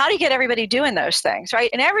 of how do you get everybody doing those things, right?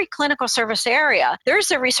 In every clinical service area,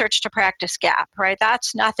 there's a research to practice gap, right?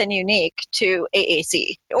 That's nothing unique to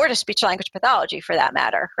AAC or to speech language pathology for that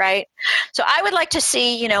matter, right? So I would like to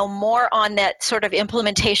see, more on that sort of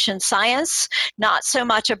implementation science, not so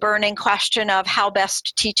much a burning question of how best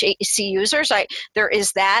to teach AAC users. There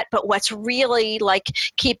is that, but what's really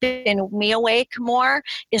keeping me awake more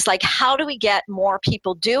is how do we get more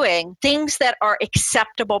people doing things that are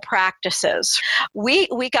acceptable practices? We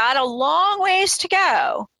got a long ways to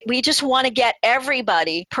go. We just want to get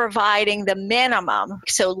everybody providing the minimum.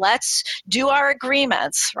 So let's do our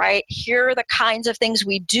agreements, right? Here are the kinds of things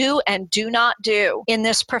we do and do not do in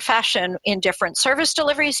this profession in different service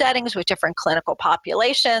delivery settings with different clinical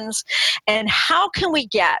populations. And how can we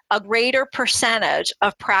get a greater percentage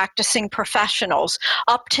of practicing professionals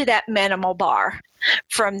up to that minimal bar?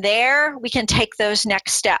 From there, we can take those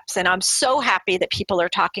next steps. And I'm so happy that people are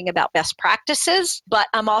talking about best practices, but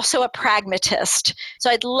I'm also a pragmatist.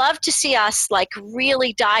 So I'd love to see us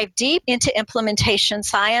really dive deep into implementation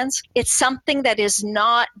science. It's something that is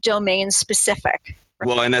not domain specific.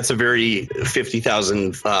 Well, and that's a very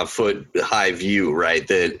 50,000 foot high view, right?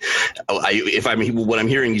 That what I'm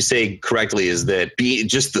hearing you say correctly is that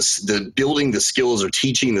the building the skills or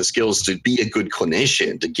teaching the skills to be a good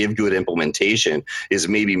clinician, to give good implementation is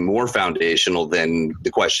maybe more foundational than the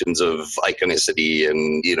questions of iconicity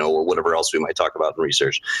and, or whatever else we might talk about in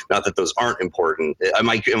research. Not that those aren't important. Am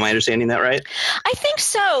I understanding that right? I think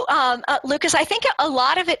so, Lucas. I think a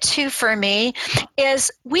lot of it too for me is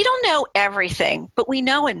we don't know everything, but we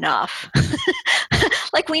know enough.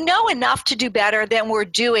 We know enough to do better than we're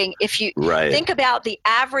doing. If you think about the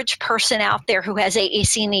average person out there who has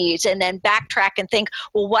AAC needs and then backtrack and think,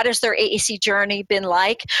 well, what has their AAC journey been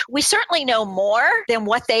like? We certainly know more than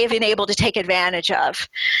what they've been able to take advantage of.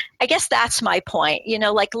 I guess that's my point.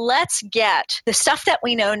 Let's get the stuff that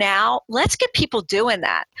we know now, let's get people doing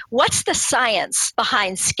that. What's the science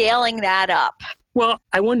behind scaling that up? Well,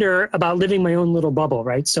 I wonder about living my own little bubble,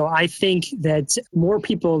 right? So I think that more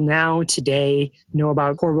people now today know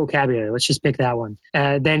about core vocabulary. Let's just pick that one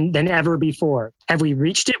than ever before. Have we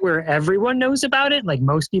reached it where everyone knows about it?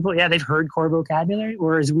 Most people, they've heard core vocabulary.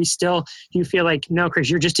 Or is do you feel no, Chris,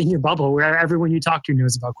 you're just in your bubble where everyone you talk to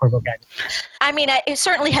knows about core vocabulary? I mean, it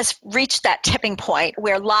certainly has reached that tipping point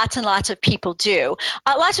where lots and lots of people do.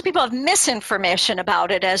 Lots of people have misinformation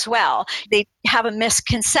about it as well. They have a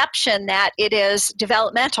misconception that it is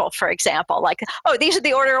developmental, for example, these are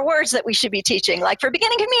the order of words that we should be teaching. For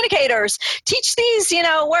beginning communicators, teach these,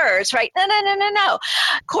 words, right? No.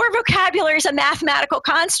 Core vocabulary is a math mathematical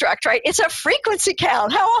construct, right? It's a frequency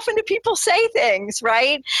count. How often do people say things,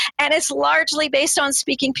 right? And it's largely based on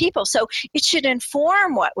speaking people. So it should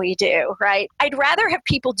inform what we do, right? I'd rather have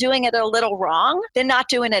people doing it a little wrong than not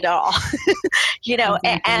doing it at all.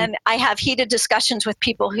 And I have heated discussions with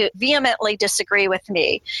people who vehemently disagree with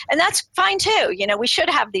me. And that's fine too. We should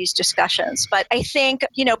have these discussions. But I think,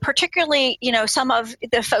 particularly, some of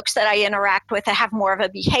the folks that I interact with that have more of a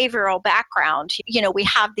behavioral background, we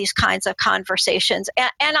have these kinds of conversations. And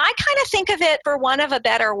I kind of think of it, for want of a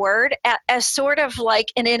better word, as sort of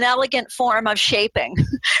like an inelegant form of shaping.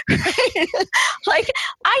 Right? Like,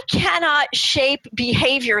 I cannot shape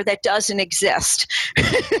behavior that doesn't exist.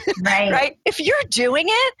 Right. Right? If you're doing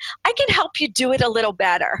it, I can help you do it a little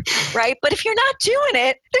better. Right? But if you're not doing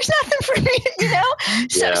it, there's nothing for me,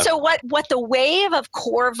 So what the wave of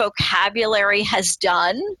core vocabulary has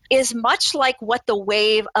done is much like what the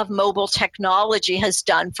wave of mobile technology has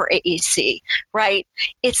done for AEC, right?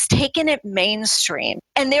 It's taken it mainstream.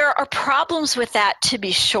 And there are problems with that, to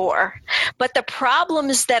be sure. But the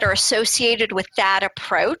problems that are associated with that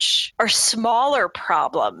approach are smaller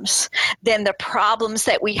problems than the problems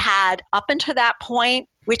that we had up until that point,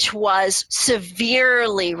 which was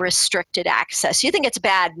severely restricted access. You think it's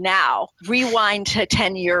bad now, rewind to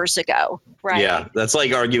 10 years ago, right? Yeah, that's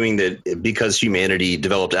like arguing that because humanity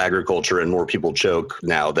developed agriculture and more people choke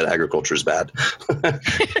now, that agriculture is bad.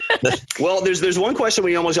 Well, there's one question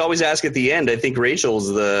we almost always ask at the end. I think Rachel's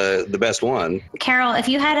the best one. Carol, if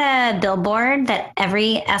you had a billboard that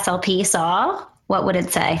every SLP saw, what would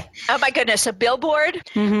it say? Oh my goodness, a billboard?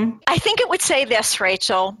 Mm-hmm. I think it would say this,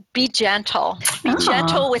 Rachel: be gentle. Be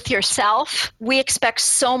gentle with yourself. We expect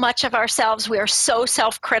so much of ourselves. We are so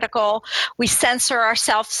self-critical. We censor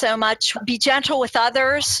ourselves so much. Be gentle with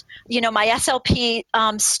others. My SLP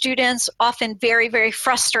students often very, very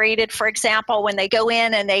frustrated, for example, when they go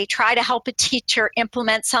in and they try to help a teacher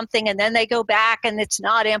implement something and then they go back and it's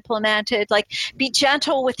not implemented. Like, be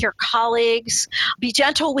gentle with your colleagues. Be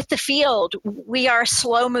gentle with the field. We are a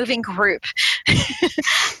slow-moving group.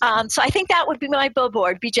 So I think that would be my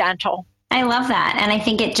billboard: be gentle. I love that. And I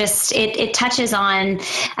think it touches on,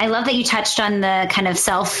 I love that you touched on the kind of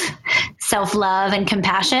self-love and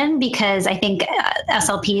compassion, because I think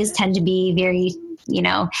SLPs tend to be very,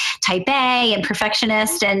 type A and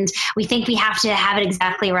perfectionist, and we think we have to have it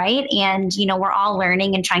exactly right. And, we're all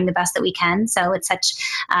learning and trying the best that we can. So it's such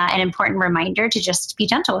an important reminder to just be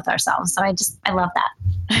gentle with ourselves. So I love that.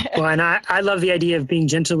 Well, and I love the idea of being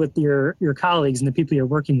gentle with your colleagues and the people you're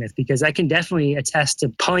working with, because I can definitely attest to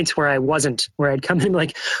points where I wasn't, where I'd come in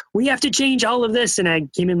like, we have to change all of this. And I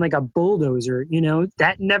came in like a bulldozer,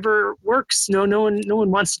 that never works. No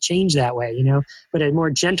one wants to change that way, but a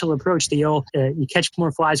more gentle approach, you catch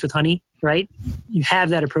more flies with honey, right? You have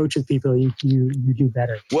that approach with people, you do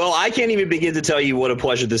better. Well, I can't even begin to tell you what a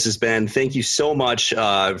pleasure this has been. Thank you so much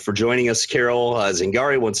for joining us, Carol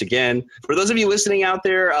Zingari, once again. For those of you listening out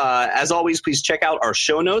there, as always, please check out our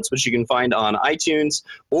show notes, which you can find on iTunes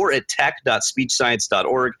or at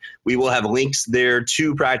tech.speechscience.org. We will have links there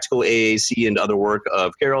to practical AAC and other work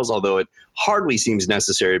of Carol's, although it hardly seems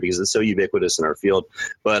necessary because it's so ubiquitous in our field.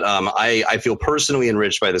 But I feel personally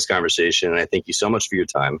enriched by this conversation, and I thank you so much for your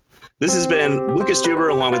time. This has been Lucas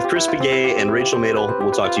Duber along with Chris Begay and Rachel Madel.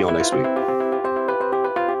 We'll talk to you all next week.